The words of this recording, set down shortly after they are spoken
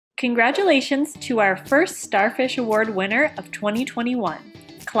Congratulations to our first Starfish Award winner of 2021,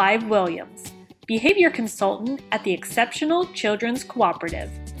 Clive Williams, Behavior Consultant at the Exceptional Children's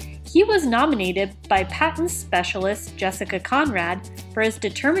Cooperative. He was nominated by PATINS Specialist Jessica Conrad for his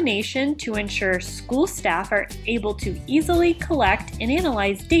determination to ensure school staff are able to easily collect and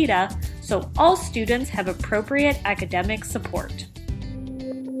analyze data so all students have appropriate academic support.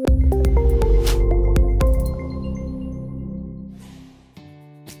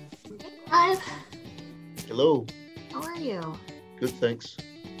 Clive. Hello. How are you? Good, thanks.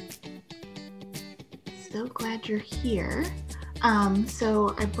 So glad you're here.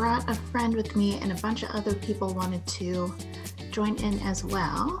 So I brought a friend with me and a bunch of other people wanted to join in as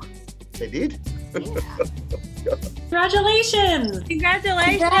well. They did? Yeah. Congratulations!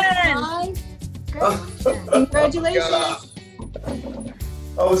 Congratulations! Congratulations!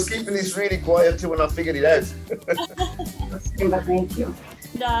 I was keeping this really quiet too when I figured it out. Thank you.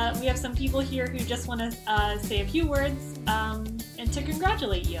 And, we have some people here who just want to say a few words and to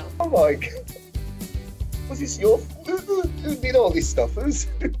congratulate you. Oh my God. Was this your who did all this stuff?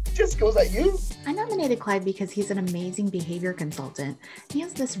 Jessica, was that you? I nominated Clive because he's an amazing behavior consultant. He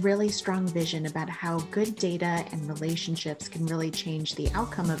has this really strong vision about how good data and relationships can really change the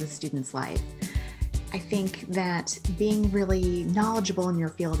outcome of a student's life. I think that being really knowledgeable in your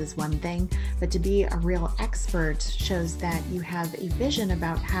field is one thing, but to be a real expert shows that you have a vision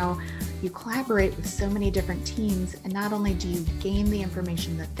about how you collaborate with so many different teams, and not only do you gain the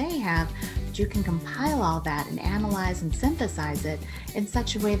information that they have, but you can compile all that and analyze and synthesize it in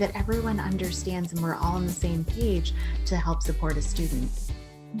such a way that everyone understands and we're all on the same page to help support a student.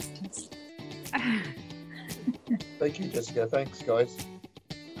 Thank you, Jessica. Thanks, guys.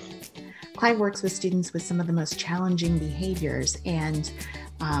 Clive works with students with some of the most challenging behaviors, and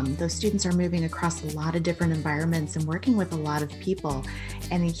those students are moving across a lot of different environments and working with a lot of people.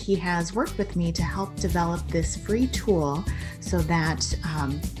 And he has worked with me to help develop this free tool so that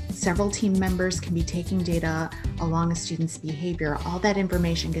several team members can be taking data along a student's behavior. All that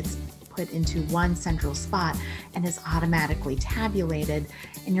information gets put into one central spot and is automatically tabulated,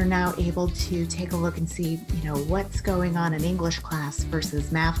 and you're now able to take a look and see, what's going on in English class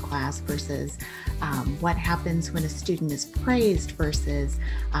versus math class versus what happens when a student is praised versus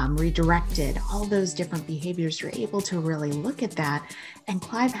redirected. All those different behaviors, you're able to really look at that. And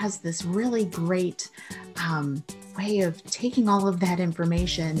Clive has this really great way of taking all of that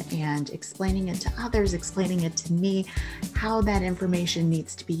information and explaining it to others, explaining it to me, how that information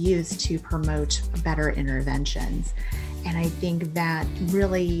needs to be used to promote better interventions. And I think that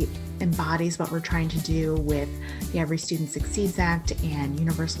really embodies what we're trying to do with the Every Student Succeeds Act and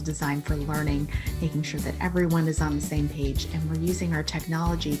Universal Design for Learning, making sure that everyone is on the same page, and we're using our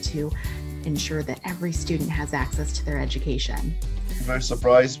technology to ensure that every student has access to their education. I'm very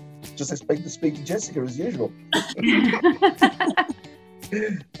surprised. Just expect to speak to Jessica as usual.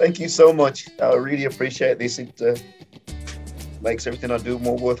 Thank you so much. I really appreciate this. It makes everything I do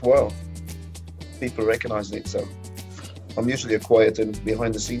more worthwhile. People recognizing it, so I'm usually a quiet and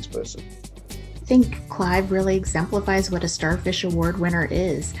behind the scenes person. I think Clive really exemplifies what a Starfish Award winner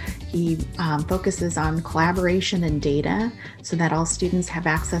is. He focuses on collaboration and data so that all students have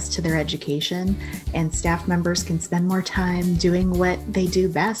access to their education and staff members can spend more time doing what they do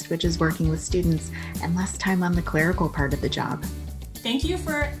best, which is working with students, and less time on the clerical part of the job. Thank you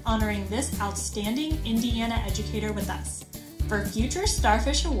for honoring this outstanding Indiana educator with us. For future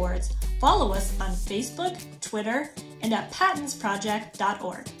Starfish Awards, follow us on Facebook, Twitter, and at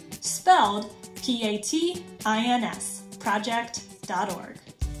patinsproject.org, spelled P-A-T-I-N-S, project.org.